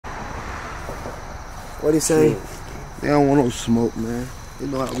What he say? They don't want no smoke, man. You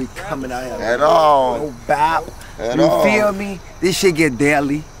know how we coming out here. At all. No bop. At you all. feel me? This shit get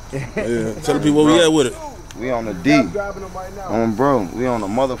deadly. Yeah. Tell the people where we at with it. We on the D. Bro, we on the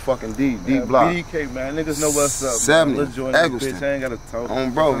motherfucking D block. BK, man. Niggas know what's up. 70, Eggleston. Bitch, I ain't gotta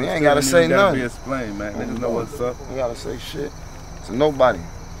talk. Bro, we ain't gotta say nothing. Be explained, man. Niggas know what's up. We gotta say shit to nobody.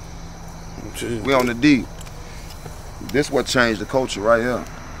 We on the D. This what changed the culture right here.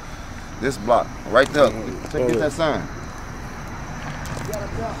 This block, right there. Get that sign.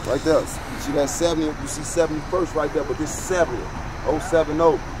 Right there. You see that 70? You see 71st right there, but this 70.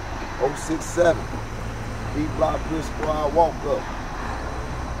 070, 067. D block, Bricksquad, walk up.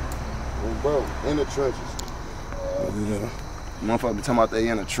 Bro, in the trenches. Motherfucker be talking about they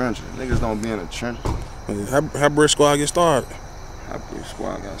in the trenches. Niggas don't be in the trenches. How Bricksquad get started? How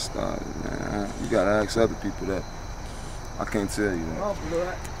Bricksquad got started, man. You gotta ask other people that. I can't tell you that. Oh,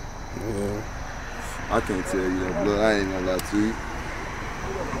 blood. Yeah. I can't tell you that, blood. I ain't gonna lie to you.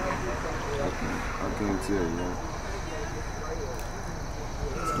 I can't tell you that.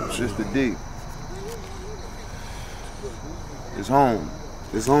 It's just the D. It's home.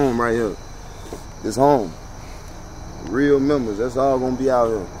 It's home right here. It's home. Real members. That's all gonna be out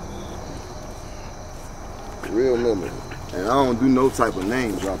here. Real members. And I don't do no type of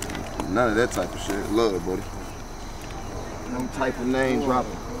name dropping. None of that type of shit. Love it, buddy. No type of name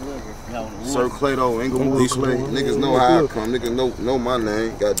dropping. Sir Clado, Inglewood Clay. Niggas know how I come. Niggas know my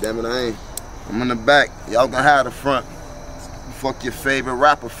name. God damn it, I'm in the back. Y'all gonna have the front. Fuck your favorite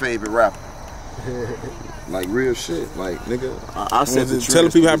rapper. Like real shit. Like nigga, I said the tell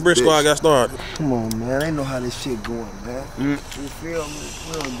the people how Bricksquad got started. Come on, man. They know how this shit going, man. You feel me?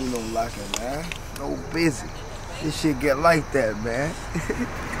 We don't do no locking, man. No busy. This shit get like that, man.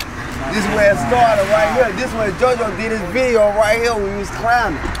 This is where it started right here. This is where Jojo did his video right here when he was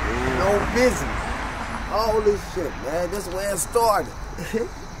climbing. No busy. All this shit, man. This is where it started.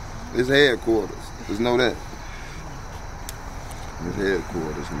 It's headquarters. Just know that. It's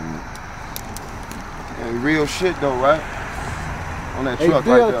headquarters, man. And real shit though, right? On that truck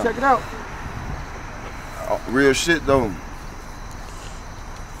Dell, right there. check it out. Real shit though.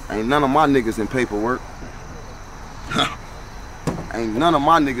 Ain't none of my niggas in paperwork. Ain't none of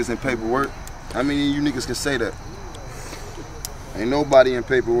my niggas in paperwork. How many of you niggas can say that? Ain't nobody in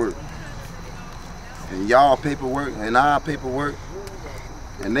paperwork. And y'all paperwork, and our paperwork,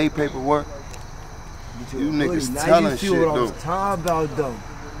 and they paperwork. You niggas telling shit though. I'm talking about though.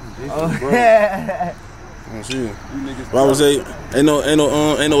 I see. But I would say, ain't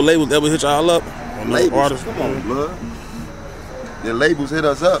no labels that ever hit y'all up. Labels, come on, blood. The labels hit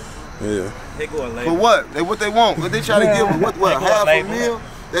us up. Yeah. They go a label. For what? What they want? What they try to give? What half a meal?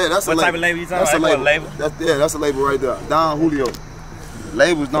 Yeah, that's a label. What type of label you talking about? That's a label. Label? That's a label right there. Don Julio.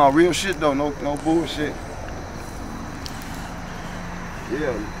 Labels, no real shit though. No bullshit.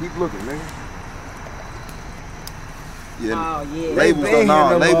 Yeah, keep looking, nigga. Yeah,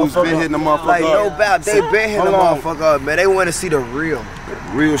 labels been hitting the motherfucker like, up. no doubt, they been hitting the motherfucker up, man. They want to see the real.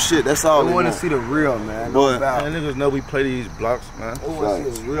 Real shit, that's all they want to see the real, man. No doubt. Man, niggas know we play these blocks, man. They want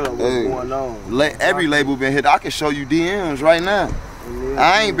to see the real, what's going on. Every label been hit. I can show you DMs right now.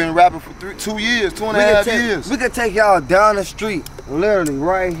 I ain't been rapping for 2 years, 2.5 years. We could take y'all down the street, literally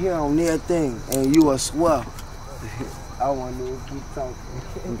right here on their thing, and you will swear. I want to keep talking.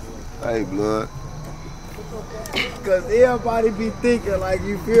 Hey, blood. Cause everybody be thinking like,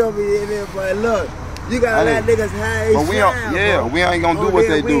 you feel me, but look, you gotta let niggas have but we ain't gonna do what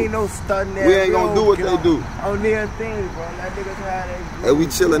they do. We ain't no stunting there. We ain't gonna do what they do. On their thing, bro. Let niggas have Hey, we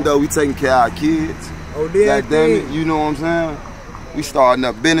chilling though. We taking care of our kids. On their God damn it, you know what I'm saying? We starting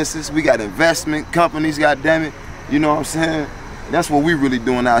up businesses. We got investment companies. God damn it, you know what I'm saying? That's what we really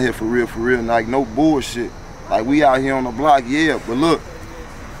doing out here for real. Like no bullshit. Like we out here on the block, yeah. But look.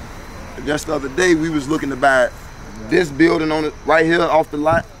 Just the other day, we was looking to buy this building on it right here off the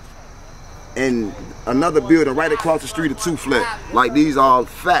lot, and another building right across the street of 2 flat. Like these are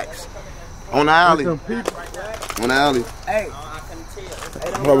facts on the alley. On the alley. Hey,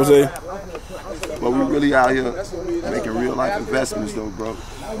 what was it? But we really out here making real life investments though, bro.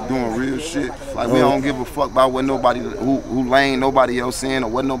 Doing real shit. Like we don't give a fuck about what nobody who lane nobody else in or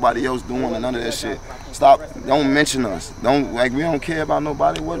what nobody else doing or none of that shit. Stop. Don't mention us. We don't care about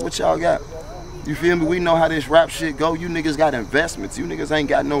nobody. What y'all got? You feel me? We know how this rap shit go. You niggas got investments. You niggas ain't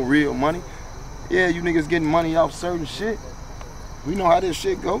got no real money. Yeah, you niggas getting money off certain shit. We know how this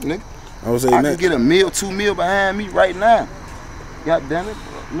shit go, nigga. I can get a meal, 2 meal behind me right now. God damn it.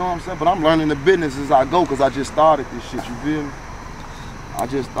 You know what I'm saying? But I'm learning the business as I go because I just started this shit, you feel me? I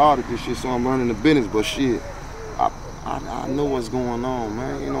just started this shit, so I'm learning the business, but shit, I I know what's going on,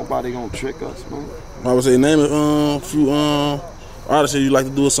 man. Ain't nobody gonna trick us, man. I would say name a few artists you like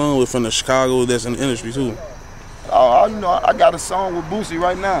to do a song with from the Chicago that's in the industry too. Oh, you know, I got a song with Boosie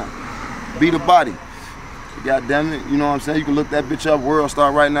right now. Beat the Body. God damn it, you know what I'm saying? You can look that bitch up, World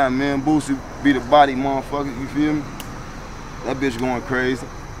Star right now, man. Boosie, Beat the Body, motherfucker, you feel me? That bitch going crazy.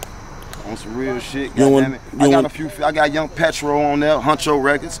 On some real shit, God damn it. I got Young Petro on there, Huncho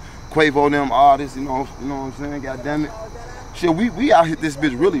Records, Quavo them artists, you know what I'm saying? God damn it. Shit, we out here this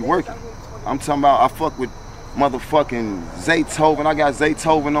bitch really working. I'm talking about I fuck with motherfucking Zaytoven. I got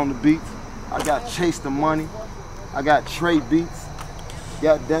Zaytoven on the beats. I got Chase the Money. I got Trey Beats.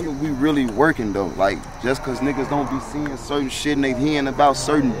 God damn it, we really working though. Like, just cause niggas don't be seeing certain shit and they hearing about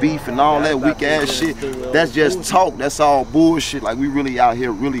certain beef and all that weak ass shit, that's just talk. That's all bullshit. Like, we really out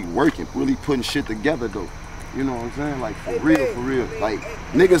here really working, really putting shit together though. You know what I'm saying? Like, for real. Like,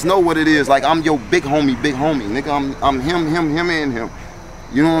 niggas know what it is. Like, I'm your big homie. Nigga, I'm him, and him.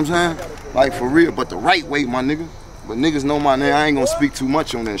 You know what I'm saying? Like, for real, but the right way, my nigga. But niggas know my name. I ain't gonna speak too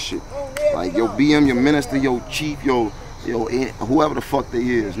much on that shit. Like, your BM, your minister, your chief, your whoever the fuck they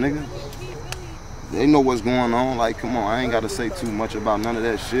is, nigga. They know what's going on. Like, come on, I ain't gotta say too much about none of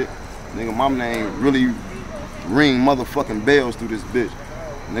that shit. Nigga, my name really ring motherfucking bells through this bitch.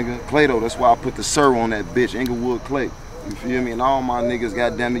 Nigga, Clado, that's why I put the sir on that bitch, Inglewood Clay. You feel me? And all my niggas,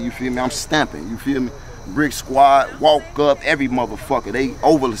 goddamn it, you feel me? I'm stamping, you feel me? Bricksquad, walk up, every motherfucker, they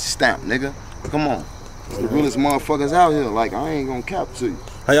over stamp, nigga. Come on. It's the realest motherfuckers out here. Like, I ain't gonna cap to you.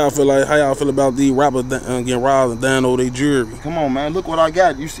 How y'all feel about these rappers getting robbed and down over their jewelry? Come on, man. Look what I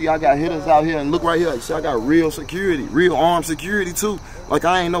got. You see, I got hitters out here, and look right here. You see, I got real security, real armed security too. Like,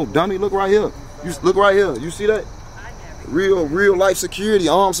 I ain't no dummy. Look right here. Look right here. You see that? Real life security,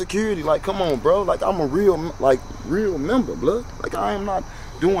 armed security. Like, come on, bro. Like, I'm a real member, blood. Like, I am not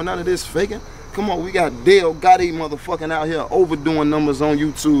doing none of this faking. Come on, we got Dell, Gotti motherfucking out here overdoing numbers on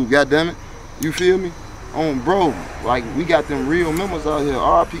YouTube. God damn it. You feel me? On bro, like, we got them real members out here.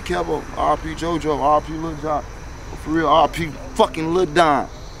 RP Kevo, RP Jojo, RP Lil John, for real, RP fucking Lil Don.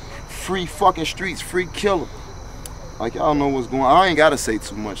 Free fucking streets, free killer. Like, y'all know what's going on. I ain't gotta say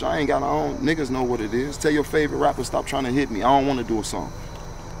too much. Niggas know what it is. Tell your favorite rapper, stop trying to hit me. I don't want to do a song.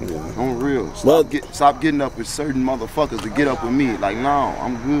 Yeah. On real. Stop getting up with certain motherfuckers to get up with me. Like, no,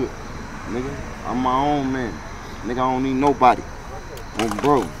 I'm good. Nigga, I'm my own man. Nigga, I don't need nobody.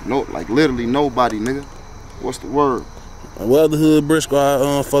 Bro, no, like, literally nobody, nigga. What's the word? Well, the hood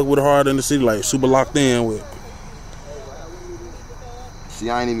Bricksquad fuck with it hard in the city, like super locked in with.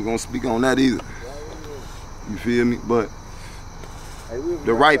 See, I ain't even gonna speak on that either. You feel me? But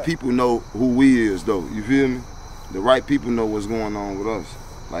the right people know who we is, though. You feel me? The right people know what's going on with us.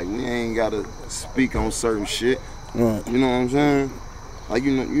 Like, we ain't gotta speak on certain shit. Right. You know what I'm saying? Like,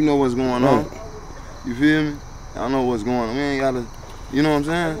 you know what's going on. You feel me? I know what's going on. We ain't gotta. You know what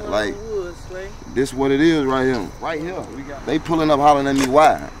I'm saying? Like, this what it is right here. Right here. They pulling up hollering at me,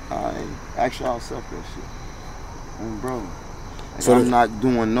 why? Ask y'allself that shit. Bro. Like, so I'm not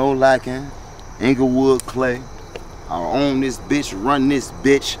doing no lacking. Inglewood Clay. I own this bitch, run this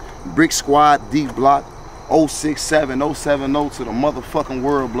bitch. Bricksquad, D Block, 067, 070 to the motherfucking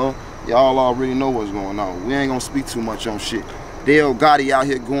world, blow. Y'all already know what's going on. We ain't gonna speak too much on shit. Dell Gotti out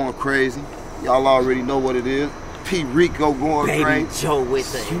here going crazy. Y'all already know what it is. P. Rico going Baby crazy. Joe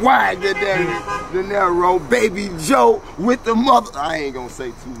with the swag in there, roll. Baby Joe with the mother. I ain't gonna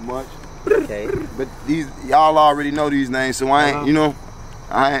say too much. Okay. But y'all already know these names, so I ain't,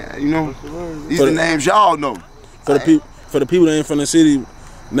 these are the names y'all know. For the people that ain't from the city,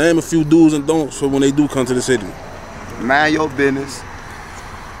 name a few do's and don'ts for when they do come to the city. Mind your business.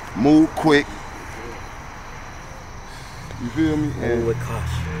 Move quick. You feel me? Move with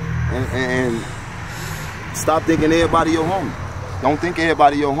caution. And stop thinking everybody your homie. Don't think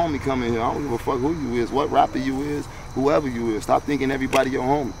everybody your homie coming here. I don't give a fuck who you is, what rapper you is, whoever you is. Stop thinking everybody your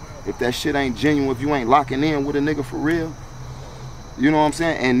homie. If that shit ain't genuine, if you ain't locking in with a nigga for real, you know what I'm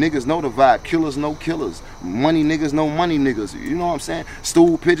saying? And niggas know the vibe. Killers know killers. Money niggas know money niggas. You know what I'm saying?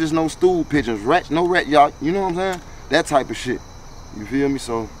 Stool pigeons know stool pigeons. Rats know rat y'all. You know what I'm saying? That type of shit. You feel me?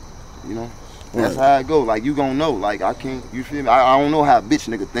 So, you know, that's how it go. Like, you gonna know. Like, I can't, you feel me? I don't know how a bitch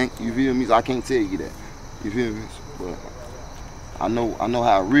nigga think. You feel me? So I can't tell you that. You feel me? But I know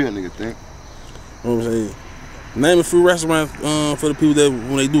how a real nigga think. You know what I'm saying? Name a few restaurants for the people that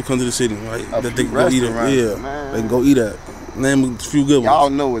when they do come to the city, right? That they can go eat at. Yeah, man. They can go eat at. Name a few good ones. Y'all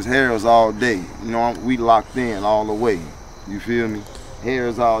know it's Harris all day. You know, we locked in all the way. You feel me?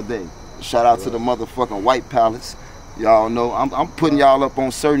 Harris all day. Shout out to the motherfucking White Palace. Y'all know I'm putting y'all up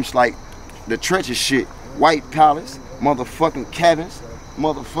on certain like the trenches shit. White Palace, motherfucking cabins.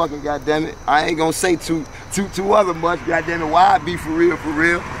 motherfucking goddamn it. I ain't gonna say too other much, goddamn it, why I be for real,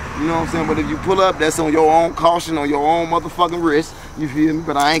 you know what I'm saying? But if you pull up, that's on your own caution, on your own motherfucking risk, you feel me?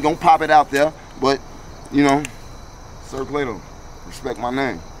 But I ain't gonna pop it out there, but, you know, Sir Plato, respect my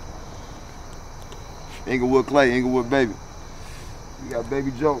name. Inglewood Clay, Inglewood Baby. You got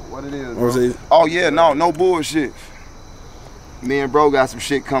Baby Joe, what it is, bro? Oh yeah, no bullshit. Me and bro got some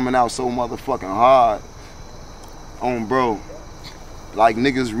shit coming out so motherfucking hard on bro. Like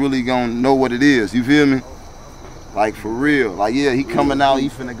niggas really gonna know what it is, you feel me? Like for real. Like yeah, he coming out, he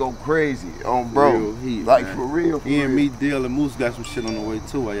finna go crazy on bro. Real heat, like man. for real. He and me, Dell and Moose got some shit on the way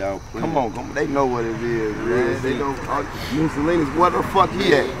too while y'all playing. Come on, they know what it is, man. They know Mussolini's where the fuck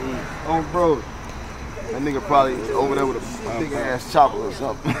he at? On bro. That nigga probably over there with a big ass chopper or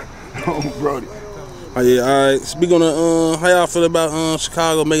something. On Brody. Oh yeah, alright. Speaking on how y'all feel about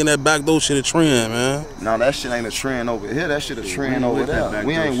Chicago making that backdoor shit a trend, man? No, that shit ain't a trend over here. That shit a trend over there.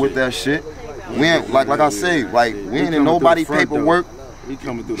 We ain't with that shit. We ain't like I say, like we ain't in nobody paperwork. We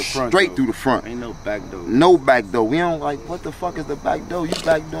coming through the front. Straight through the front. Ain't no back door. No back door. We don't like what the fuck is the back door? You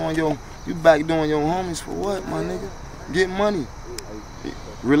backdooring your homies for what, my nigga? Get money.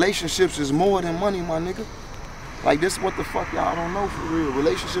 Relationships is more than money, my nigga. Like this what the fuck y'all don't know for real.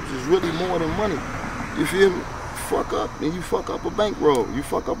 Relationships is really more than money. You feel me? Fuck up, and you fuck up a bankroll. You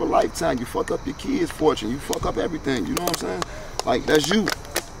fuck up a lifetime. You fuck up your kids' fortune. You fuck up everything. You know what I'm saying? Like that's you.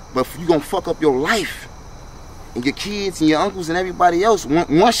 But you gonna fuck up your life and your kids and your uncles and everybody else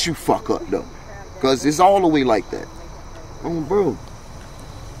once you fuck up though, cause it's all the way like that. Oh, bro.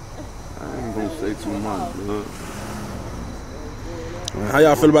 I ain't gonna say too much, bro. How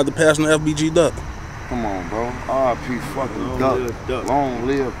y'all feel about the passing of FBG Duck? Come on, bro. R.I.P. fucking Duck. Long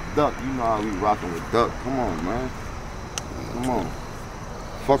live Duck. You know how we rocking with Duck. Come on, man. Come on.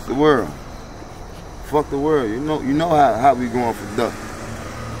 Fuck the world. Fuck the world. You know how we going for Duck.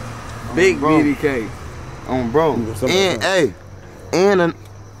 Big BDK. On bro. And hey, and a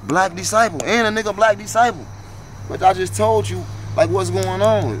black disciple. And a nigga black disciple. But I just told you, like what's going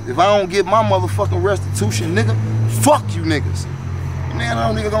on. If I don't get my motherfucking restitution, nigga, fuck you niggas. Man, I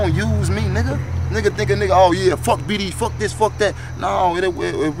don't nigga gonna use me, nigga. Nigga think a nigga, oh yeah, fuck BD, fuck this, fuck that. No, it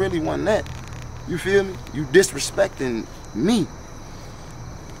really wasn't that. You feel me? You disrespecting me.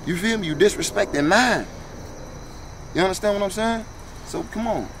 You feel me? You disrespecting mine. You understand what I'm saying? So come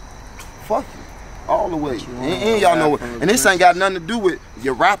on. Fuck you. All the way. And y'all know it. And this ain't got nothing to do with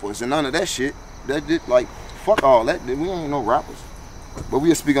your rappers and none of that shit. That did like fuck all that. We ain't no rappers. But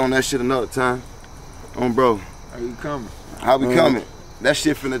we'll speak on that shit another time. Bro. How you coming? How we coming? That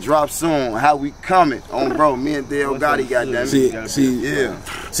shit finna drop soon. How we coming? Bro, me and Dell Gotti, goddamn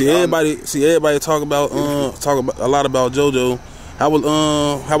it. See, everybody talk about a lot about Jojo. How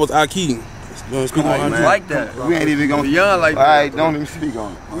was Aki? Speak on like that. We ain't even gonna. Young like that. All right, don't even speak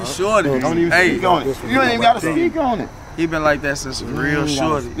on it. We shorty. Don't even speak on it. You ain't even gotta speak on it. He been like that since a real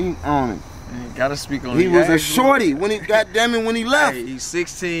shorty. Speak on it. You gotta speak on it. He was a shorty when he when he left. Hey, he's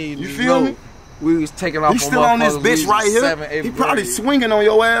 16. You feel me? We was taking off. He's still on this bitch right here. He probably swinging on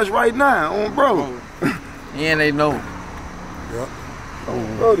your ass right now, bro. And they know. Yep.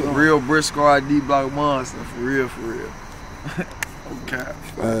 Real Bricksquad D-Block monster, for real.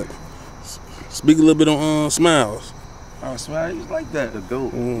 Okay. Speak a little bit on Smiles. Oh, Smiles, he's like that. The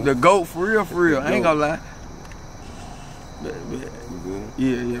GOAT. The GOAT, for real. I ain't gonna lie.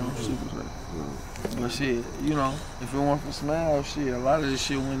 Yeah, I'm super sorry. But shit, you know, if it weren't for Smile, shit, a lot of this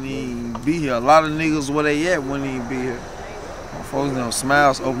shit wouldn't even be here. A lot of niggas where they at wouldn't even be here. Folks know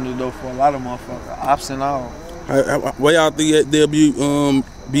Smiles opened the door for a lot of motherfuckers, ops and all. Where y'all think they'll be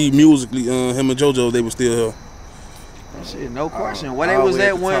musically, him and Jojo, they were still here? Shit, no question. Where they was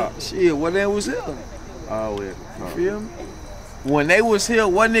at when, shit, where they was here. Always. You feel me? When they was here,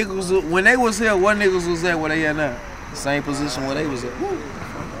 what niggas was at where they at now? The same position where they was at.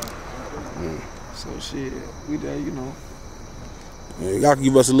 So shit, we there, you know. Yeah, y'all can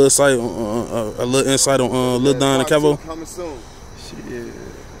give us a little insight on Lil Don and Kevo. Coming soon. Shit.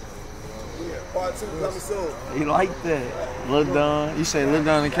 Part 2 coming soon. He like that. Lil Don. You say Lil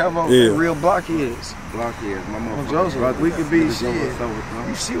Don and Kevo? Yeah. Real block is. Block is. My motherfucker. Jojo, we could be shit.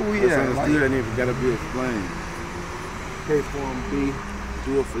 You see what we at? Like, that even gotta be explained. K for him, B.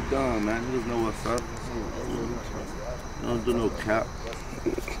 Do it for Don, man. Niggas know what's up. Don't do no cap.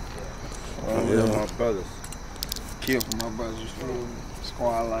 Yeah, my brothers. Kill for my brothers, you feel me?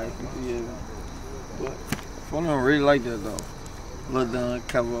 Squad life, yeah. But I don't really like that though. Lil Don,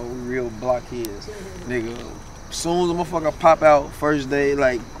 Kevo, real blockheads. Nigga, as soon as a motherfucker pop out first day,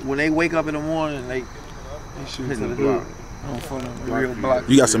 like when they wake up in the morning, they shoot to the block. I don't fuck them, real block.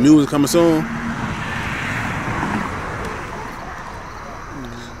 You got some music coming soon?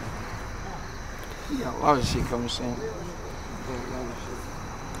 A lot of shit coming soon.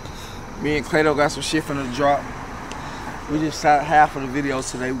 Me and Clado got some shit from the drop. We just shot half of the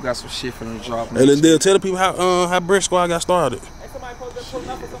videos today. We got some shit from the drop. Hey, Dell, tell the people how Bricksquad got started.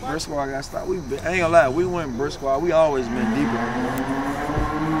 Bricksquad got started. I ain't gonna lie, we went Bricksquad. We always been deeper.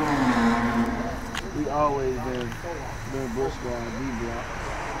 We always been Bricksquad, D-Block.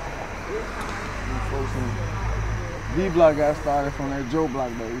 D-Block got started from that Joe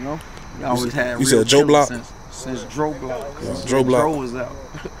Block though, you know? We always had you said Joe Block? Since Joe Block. Yeah, Joe Block. Joe was out.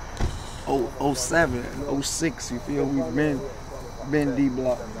 07, 06, you feel? We've been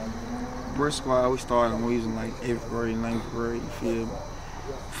D-Block. Bricksquad, we started when we was in like 8th grade, 9th grade, you feel me?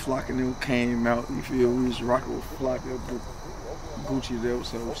 Flock and them came out, you feel? We was rocking with Flock up with Gucci there,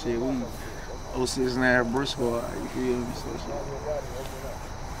 so shit, we 06 now Bricksquad, you feel me? So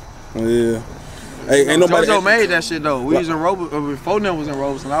shit. Yeah. Hey, ain't nobody. Jojo made that shit though. We was in Robertson, before them was in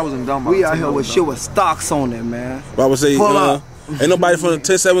Robertson, I was in Dunbar. We out here with shit with stocks on it, man. I would say, ain't nobody from the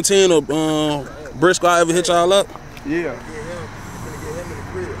 1017 or Bricksquad ever hit y'all up? Yeah.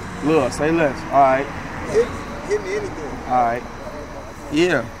 Look, say less. All right. Hit me anything. All right.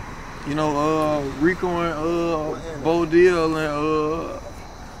 Yeah. You know, Rico and Bo Deal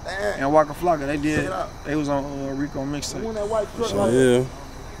and Waka Flocka, they was on Rico mixtape. Yeah.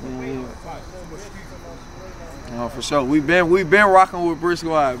 For sure. We been rocking with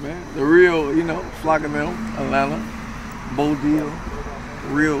Bricksquad, man. The real, you know, Flocka them, Atlanta, Bo Deal,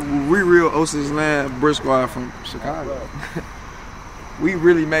 we real 06 land Bricksquad from Chicago. We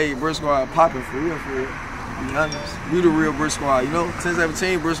really made Bricksquad popping for real, to be honest. We the real Bricksquad, you know.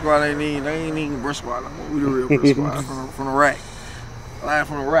 1017 Bricksquad ain't even Bricksquad no more. We the real Bricksquad from the rack. Live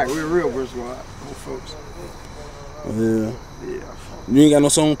from the rack. We the real Bricksquad, folks. Yeah. Yeah. You ain't got no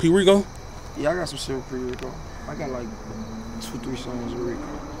song with P. Rico? Yeah, I got some shit with P. Rico. I got like 2-3 songs with Rico.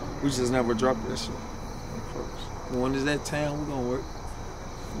 We just never dropped that shit. When is that town, we gonna work.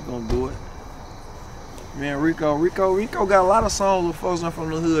 We gonna do it. Man, Rico got a lot of songs with folks from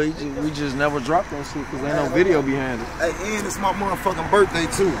the hood. We just never dropped that shit because ain't no video behind it. Hey, and it's my motherfucking birthday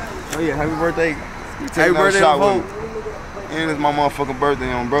too. Oh yeah, happy birthday. Happy birthday to Vote. And it's my motherfucking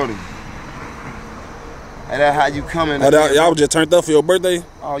birthday on Brody. Hey, that's how you coming. Y'all just turned up for your birthday?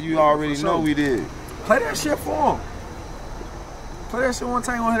 Oh, you already know we did. Play that shit for him. Play that shit one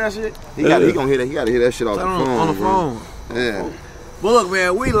time. You wanna hear that shit? He gonna hear that. He gotta hear that shit off the phone. On the phone. Yeah. But look,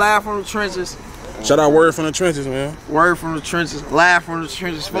 man, we live from the trenches. Shout out Word from the Trenches, man. Word from the trenches, live from the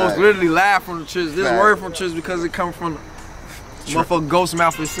trenches. Folks literally live from the trenches. This word from the trenches because it comes from the motherfucking ghost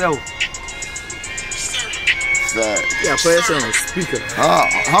mouth itself. Yeah, play that shit on the speaker.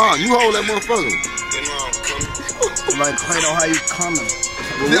 You hold that motherfucker. Like, Clado, how you coming?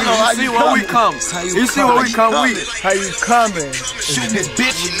 You see what we come. You see what we come with. How you coming? Shoot this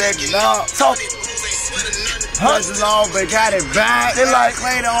bitch. Talk. Hustle all, but got it back. They like,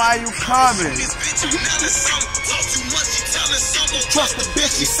 Clado, how you coming? Trust the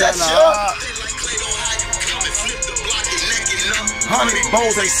bitch, she set you up. 100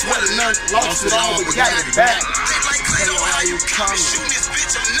 bowls, they sweating none. Lost it all, but got it back. Clado, how you coming?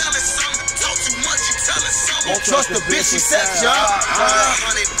 Don't trust the bitch, she set you up.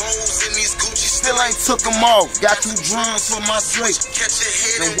 100 bowls in these Gucci, still ain't took them off. Got 2 drums for my Drake.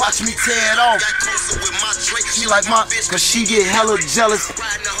 Then watch me tear it off. She like my, cause she get hella jealous.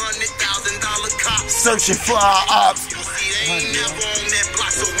 Searching for our ops.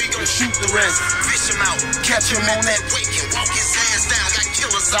 Shoot the rest. Catch him on that wake and walk his ass down. Got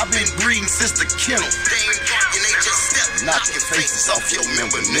killers, I've been breeding since the kennel. Knock your faces off your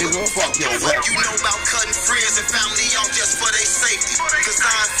member, nigga. Fuck your weapon. You know about cutting friends and family off just for their safety. Cause I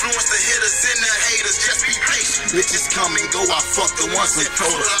influence the hitters and the haters. Just be patient. Bitches come and go. I fucked her once and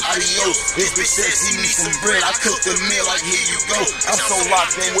told her adios. This bitch says he needs some bread. I cooked the meal like here you go. I'm so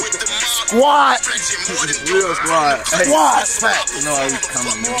locked in with the squad. Real squad. Squad fact. You know how we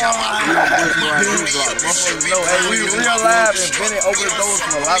coming, man. We real live and been overdosed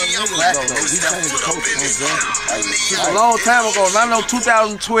for a lot of niggas. A long time ago, and I know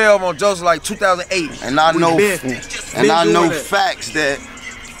 2012 on Joseph, like 2008. And I know facts that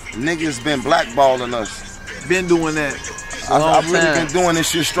niggas been blackballing us. Been doing that. I've really been doing this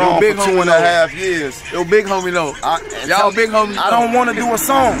shit strong for 2.5 years. Yo, big homie though. Y'all big homie. I don't want to do a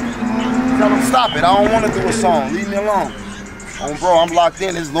song. Tell them stop it. I don't want to do a song. Leave me alone. Bro, I'm locked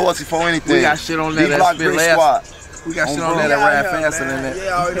in. It's loyalty for anything. We got shit on that. That's been last. We got shit on that ride faster than that.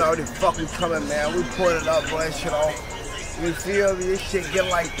 Yeah, I already fucking coming, man. We put it up, boy. Shit off. You feel me? This shit get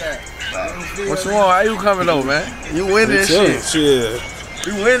like that. What's wrong? How you coming though, man? You winning this shit. Shit.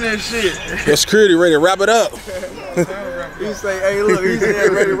 You win this shit. Your security ready to wrap it up. He say, hey, look, he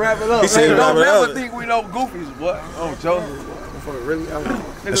said ready to wrap it up. He said don't wrap it never up. think we know goofies, boy. Oh, Jojo. Really?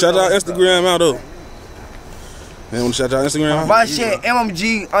 Shout out Instagram out though. Man, want to shout out Instagram? My shit,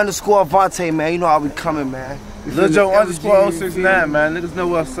 MMG_Avante, man. You know how we coming, man. Lil Joe _069, man. Niggas know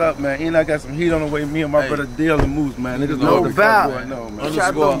what's up, man. And I got some heat on the way. Me and my brother Dell and Moose, man. Niggas know what the fuck going on, man.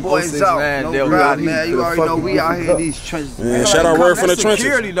 Shout them boys out. No doubt, man. You already know we out here in these trenches. Man, shout out word from the trenches.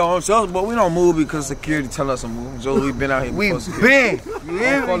 Security though, but we don't move because security tell us to move. Joe, we been out here. We before been. You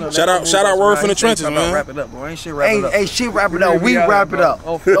hear me? Shout out word from the trenches, man. Wrap it up, boy. Ain't shit wrap it up. Ain't shit wrap it up. We wrap it up.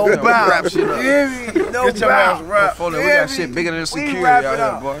 No doubt. wrap shit up. You hear me? No doubt. We got shit bigger than security out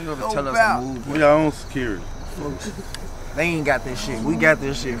here, boy. You never tell us to move. We our own security. They ain't got this shit. We got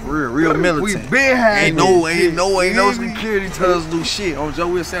this shit for real militant. We been having ain't no security tell us to do shit. On Joe,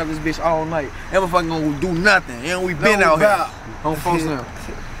 we'll sit out this bitch all night. Never fucking gonna do nothing. And we been out here. On folks now.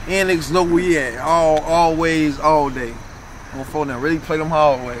 And niggas know where we at. Always, all day. On folks now. Really play them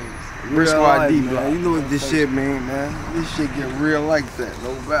hallways. Bricksquad D block. You know what this shit mean, man. This shit get real like that.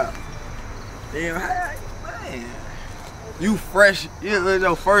 No doubt. Damn, man. You fresh,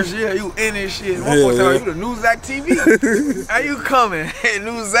 your first year, you in this shit. Yeah. You the New Zach TV. How you coming?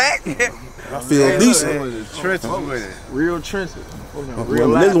 New Zach? I feel decent. Real trenches. Real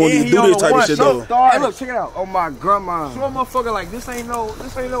niggas want you to do this type of shit though. Hey, look, check it out. Oh my grandma. Show a motherfucker like this ain't no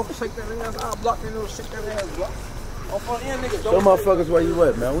shake that ass. I'll block that little shake that ass block. On front end, nigga. Some motherfuckers where you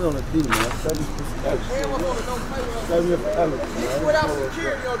at, man. We on the D, man. 70 Without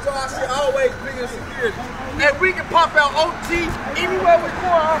security, yo, Joe, our shit always bigger than security. And we can pop out OT anywhere we go,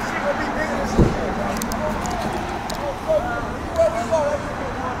 our shit gonna be bigger than security. Anywhere we go,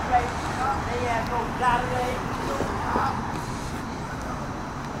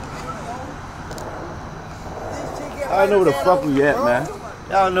 I know where the fuck we at, man.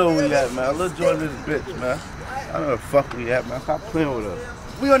 Y'all know where we at, man. Let's join this bitch, man. I know where the fuck we at, man. Stop playing with us.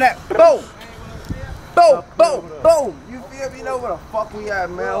 We on that boom. Boom, boom, boom. You feel me? You know where the fuck we at,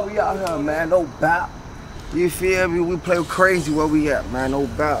 man. We out here, man. No doubt. You feel me? We play crazy where we at, man. No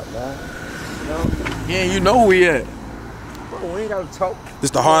doubt, man. You know? Yeah, you know where we at. Bro, we ain't gotta talk.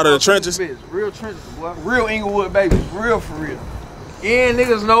 This the heart of the trenches. Real trenches, boy. Real Inglewood, baby. Real for real. Yeah,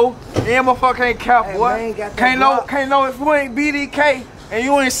 niggas know. Yeah, motherfucker ain't cap, boy. Can't know if you ain't BDK and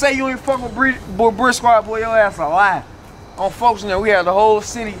you ain't say you ain't fuck with Bricksquad, boy, your ass a lie. On folks now, we had the whole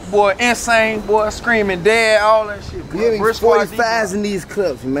city, boy, insane, boy, screaming dead, all that shit. Boy. You 45s in these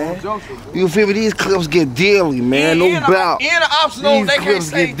clips, man. You feel me? These clips get daily, man. No doubt. And the optional, they can't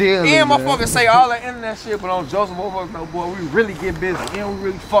say. And motherfuckers say all that internet shit, but on Joseph, motherfuckers know, boy, we really get busy. And we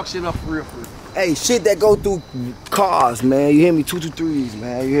really fuck shit up for real, for real. Hey, shit that go through cars, man. You hear me? 223s,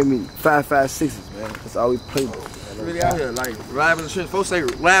 man. You hear me? 556s, man. That's all we play with. Man. Really out here, like, live in the trenches. Folks say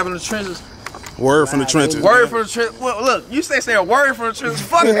live in the trenches. Word from the trenches. Word from the trenches. Well, look, you say a word from the trenches.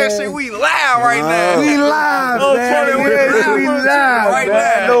 Fuck that shit. We live right now. We live, man. We live right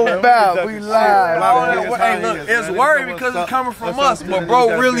now. No doubt. We live. Hey, look, it's word because it's coming from us. But,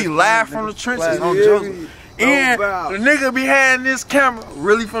 bro, really live from the trenches on Joseph. And the nigga be having this camera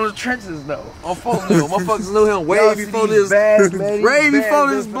really from the trenches though. On folks knew. Motherfuckers knew him way before this. Way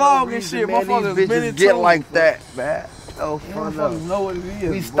before this blog and shit. Motherfuckers been into get like that, man. Oh, motherfuckers know what it is.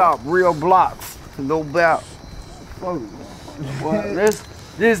 We stop real blocks. No doubt.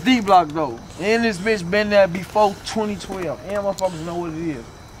 This D block though. And this bitch been there before 2012. And motherfuckers know what it is.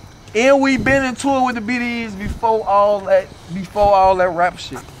 And we been into it with the BDs before all that rap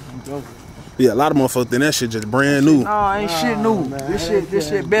shit. Yeah, a lot of motherfuckers think that shit just brand new. Nah, ain't shit new. Man, this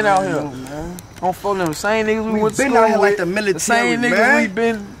shit been out here. On phone them same niggas we went to been out here like the military, same niggas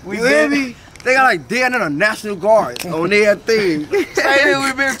man. we been. They got like dead in a National Guard on their thing. Same niggas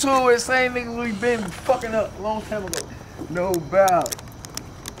we been to with, same niggas we been fucking up a long time ago. No doubt.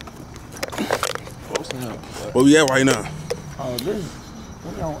 Where we at right now? Oh,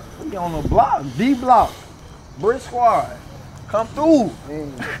 we on the block, D block, Bricksquad. Come through.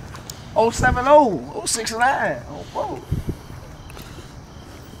 070, 069, 04.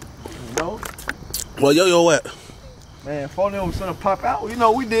 You know? Well, yo at? Man, phone was gonna pop out. You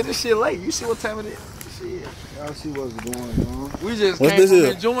know, we did this shit late. You see what time it is? Shit. Y'all see what's going on. We just came from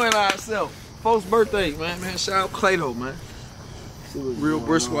enjoying ourselves. Folks' birthday, man. Shout out Clado, man. Real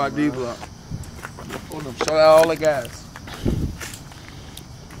Bricksquad D block. Shout out all the guys.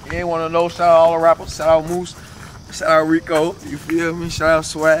 You ain't wanna know, shout out all the rappers. Shout out Moose. Shout out Rico. You feel me? Shout out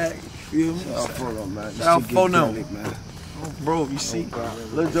Swag. You feel me? Shout out Phono. Oh, bro, you see,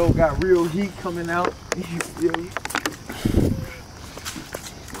 Lil Joe got real heat coming out. You feel me?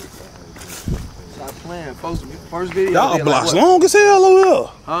 Stop playing. First video. Y'all blocks long as hell over here.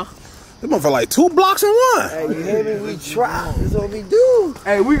 Huh? They must for like 2 blocks in one. Hey, you hear me? We try. That's what we do.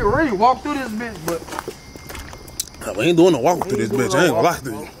 Hey, we can really walk through this bitch, but We ain't doing no walking through this bitch. I ain't gonna lie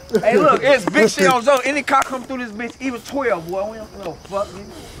to you. hey, look, it's big shit on Joe. Any car come through this bitch, even 12, boy. We don't know.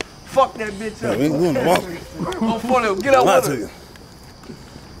 Fuck that bitch up. We ain't doing no walking. Get up with to her. you.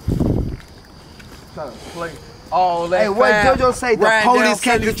 Trying to play all that. Hey, what Jojo say? The police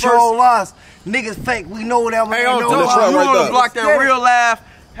can't control us. Niggas fake. We know them. Hey, know Jojo, us. you on the block that Get real laugh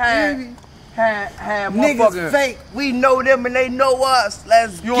had niggas fake. We know them and they know us.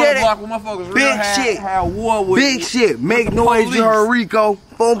 Let's you get on the block with motherfuckers real Big shit. had war with Big shit. Make noise, you heard Rico.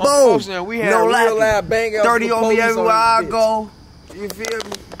 Boom, boom. We had no real loud bang outs. 30 on me everywhere I go. You feel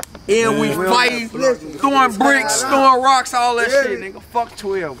me? And we fighting, throwing bricks, throwing rocks, all that shit, nigga. Fuck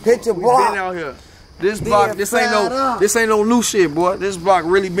 12. Hit your block. We been out here. This block, this ain't no new shit, boy. This block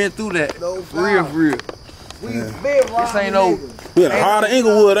really been through that. Real. We been this ain't no. We in the heart of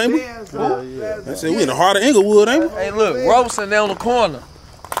Inglewood, ain't we? I said we in the heart of Inglewood, ain't we? Hey, look, Robeson down the corner.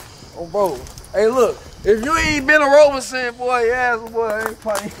 Oh, bro. Hey, look. If you ain't been to Robeson, boy, your ass, boy, ain't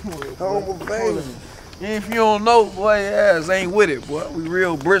probably. If you don't know, boy, your ass ain't with it, boy. We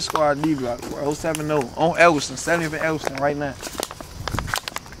real Bricksquad D block, boy. 070 on Elliston, 70th and Elliston right now.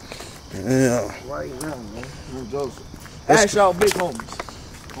 Yeah. Right now, man. Joseph. That's y'all big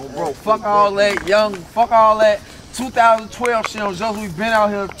homies. Oh, bro, fuck all that young, fuck all that 2012 shit on Joseph. We been out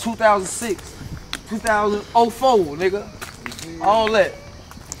here 2006, 2004, nigga. All that.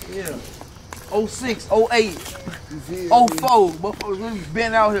 Yeah. 06, 08, 04. Motherfuckers really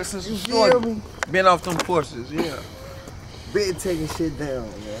been out here since we started. Been off them porches, yeah. Been taking shit down,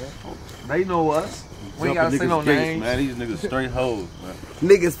 man. They know us. We ain't gotta say no names. Man, these niggas straight hoes, man.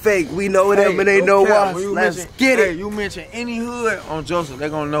 Niggas fake. We know them and they know us. Let's get it. Hey, you mention any hood on Joseph, they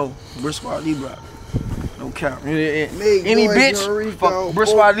gonna know Bricksquad D block. No cap. Any bitch, fuck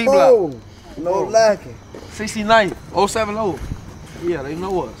Bricksquad D block. No lacking. 69, 070. Yeah, they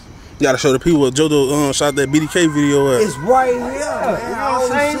know us. You gotta show the people what Jojo shot that BDK video at. It's right here, man. All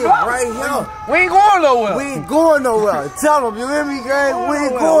this shit right here. We ain't going nowhere. We ain't going nowhere. Tell them, you hear me, gang? We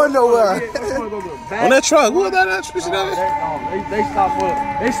ain't going nowhere. On that truck, what was that?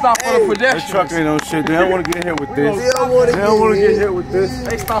 They stop for the pedestrians. That truck ain't no shit. They don't want to get hit with this. They don't want to get hit with this.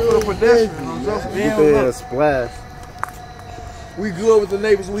 They stop for the pedestrians. Get their splash. We good with the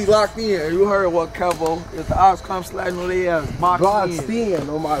neighbors, we locked in. You heard what, Cabo? If the ops come sliding on their ass, boxed in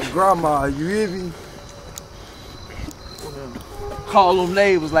on my grandma, you hear me? Call them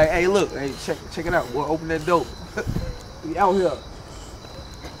neighbors like, hey, look, hey, check it out, boy, open that door. We out here.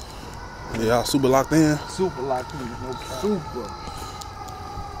 Yeah, y'all super locked in. Super locked in, no cap. Super.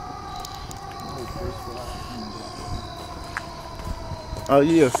 Oh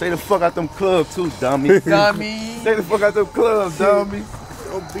yeah, say the fuck out them clubs too, dummy. Dummy. Say the fuck out them clubs, dummy.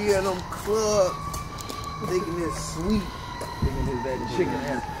 Don't be in them clubs thinking it's sweet. That chicken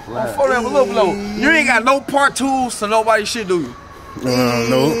ass. You ain't got no part twos to nobody shit, do you?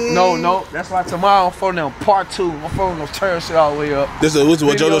 No. That's why tomorrow I'm phoning them part two. I'm phoning them turn shit all the way up. This is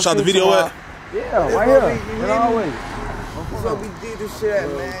what Jojo shot the video at? Yeah, right here. Always. That's what we did this shit at,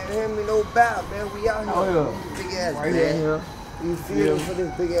 man. There ain't me no bout, man. We out here. Big ass, right man. Here. You feel me for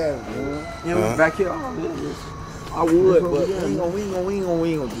this big ass, man? Yeah, back here. I would, but we ain't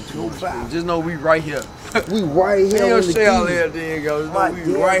gonna do too much. Just know we right here. We right here on the D. All there, there you go. We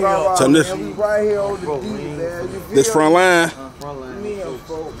right here. So this, we right here on the D, man. This front line.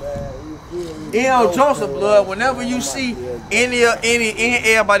 Joseph blood. Whenever you see any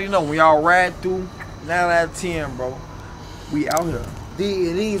everybody know when y'all ride through 9 out of 10, bro. We out here.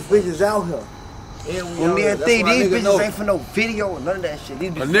 These bitches out here. And we these bitches ain't for no video or none of that shit. These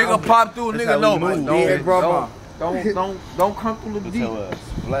a nigga pop through, a nigga know, man. Don't come through the deep.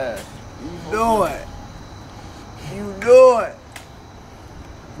 Splash. You do it.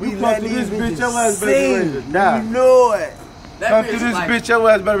 We come through this bitch, your ass better be ready to die. You know it. Come through this bitch, your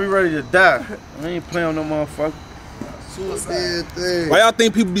ass better be ready to die. I ain't playing on no motherfucker. Suicide. Why y'all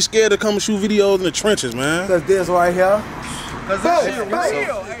think people be scared to come and shoot videos in the trenches, man? Cause this right here. Cause this shit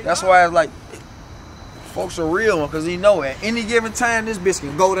real. That's why it's like folks are real, cause he know at any given time this bitch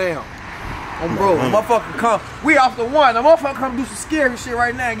can go down. Bro, motherfucker come. We off the one. The motherfucker come do some scary shit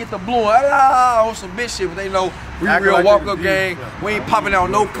right now and get the blowing on some bitch shit, but they know we real like walk up gang. We ain't popping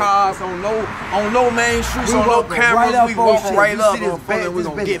out no cars on no main streets, on no cameras. We walking right up. We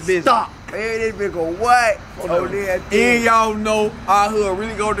gonna get busy. Stop. Hey, this bitch go what? Oh, and y'all know our hood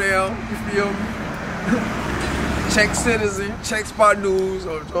really go down. You feel me? Check Citizen, check Spot News.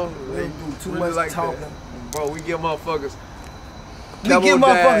 They do too much like talking. Bro, we get motherfuckers We give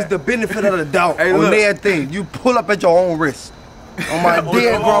motherfuckers the benefit of the doubt on their thing. You pull up at your own risk. On my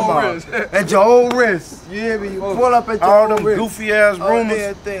dead grandma. At your own risk. You hear me? You pull up at your own risk. All them goofy ass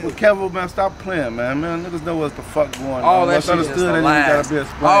rumors with Kevin, man, stop playing, man. Niggas know what the fuck going on. All that shit is the lie.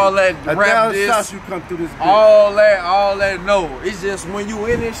 All that rap this. You come through this bitch. All that, no. It's just when you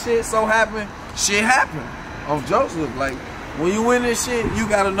in this shit, so happen, shit happen. On Joseph, like, when you in this shit, you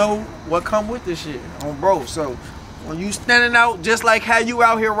gotta know what come with this shit. On bro, so when you standing out, just like how you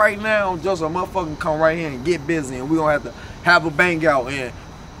out here right now, Joseph, motherfucking come right here and get busy, and we gonna have to have a bang out, and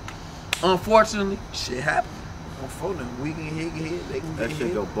unfortunately, shit happen. For them, we can hit, they can that get shit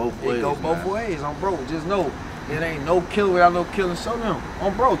hit. go both ways. It go both ways, on bro. Just know it ain't no killing without no killing. Show them,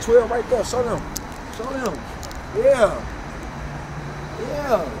 on bro. 12 right there. Show them, yeah,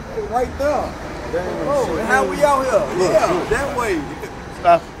 they right there. Oh, how we out here? Yeah, that way.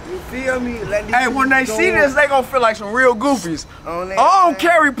 Stop. You feel me? Hey, when they see this, they gonna feel like some real goofies. I don't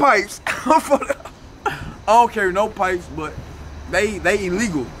carry pipes. I don't carry no pipes, but they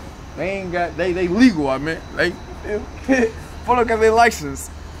illegal. They ain't got they legal. I mean, they full up got their license.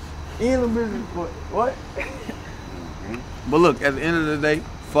 In the business, but what? But look, at the end of the day,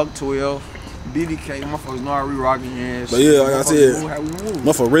 fuck 12, BDK, motherfuckers know how we rocking hands. But yeah, like I said,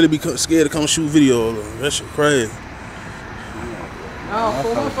 motherfucker really be scared to come shoot video. That shit crazy. No,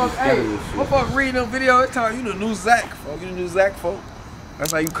 motherfucker reading them video, they tell you the new Zach, folk. You the new Zach, folk.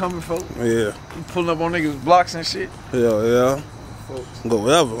 That's how you coming, folk. Yeah. You pulling up on niggas' blocks and shit. Hell yeah. Folks. Go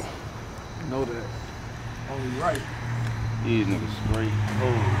wherever. Know that. Only right. These niggas straight.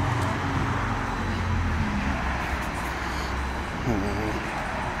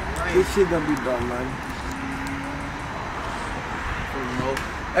 This shit gonna be done, man.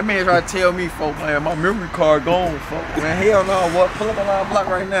 That man try to tell me, folk, man, my memory card gone, folk. Man, hell no, what? Pull up on our block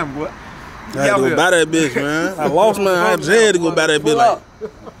right now, boy. I had to go buy that bitch, man. I lost mine. I just had to go buy that bitch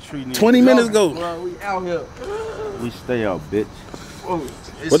like 20 minutes ago. Bro, we out here. We stay out, bitch.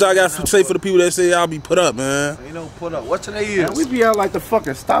 What y'all got to say for the people that say y'all be put up, man? They don't put up. What today is? Man, we be out like the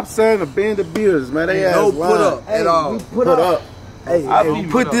fucking stop sign a band of beers, man. They no put up at all. Put up. Hey,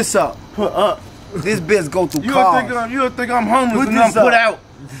 put this up. Put up. This bitch go through cars. You think I'm homeless and I'm put out.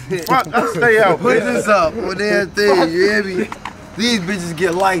 Fuck, I stay out. Put this up with everything, you hear me? These bitches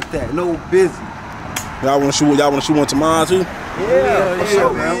get like that, no busy. Y'all wanna shoot one tomorrow too?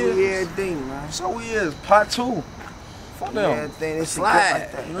 Yeah, man. We everything, man. So we is part 2. Fuck them. Everything, slide.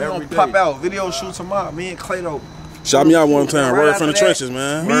 We gonna pop out. Video shoot tomorrow. Me and Clado. Shout me out one time. Word from the trenches,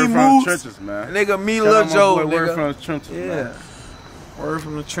 man. Me Word from the trenches, man. Nigga, me Lil Joe. Word from the trenches, man. Word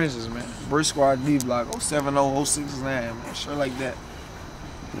from the trenches, man. Bricksquad D block 070 069, man. Sure like that.